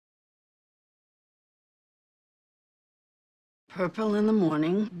Purple in the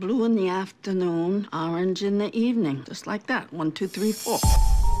morning, blue in the afternoon, orange in the evening. Just like that. 1, 2, 3, 4.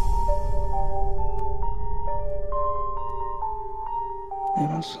 You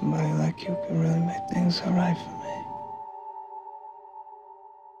know, somebody like you can really make things all right for me.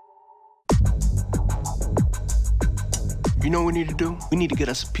 You know what we need to do? We need to get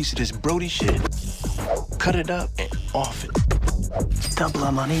us a piece of this Brody shit, cut it up, and off it. Double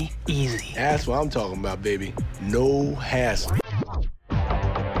our money, easy. That's what I'm talking about, baby. No hassle.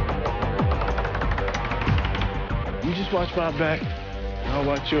 You just watch my back, and I'll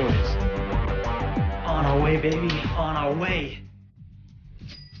watch yours. On our way, baby, on our way.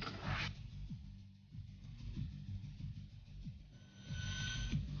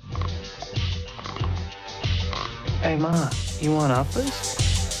 Hey, Ma, you want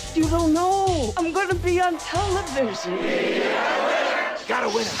uppers? You don't know. I'm gonna be on television. Gotta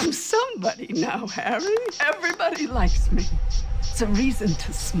win. I'm somebody now, Harry. Everybody likes me. It's a reason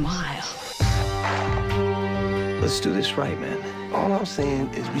to smile. Let's do this right, man. All I'm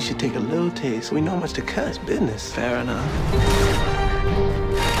saying is we should take a little taste so we know how much to cut. It's business. Fair enough.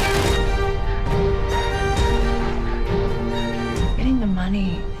 Getting the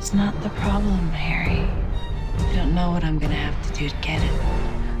money is not the problem, Harry. I don't know what I'm gonna have to do to get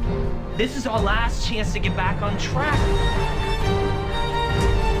it. This is our last chance to get back on track.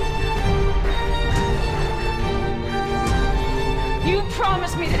 You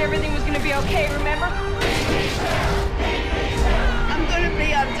promised me that everything was gonna be okay, remember? I'm gonna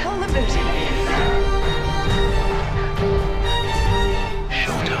be on television.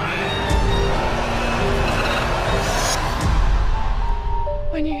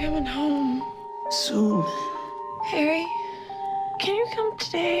 When you coming home? Soon. Harry, can you come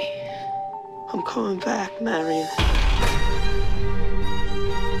today? I'm coming back, Marion.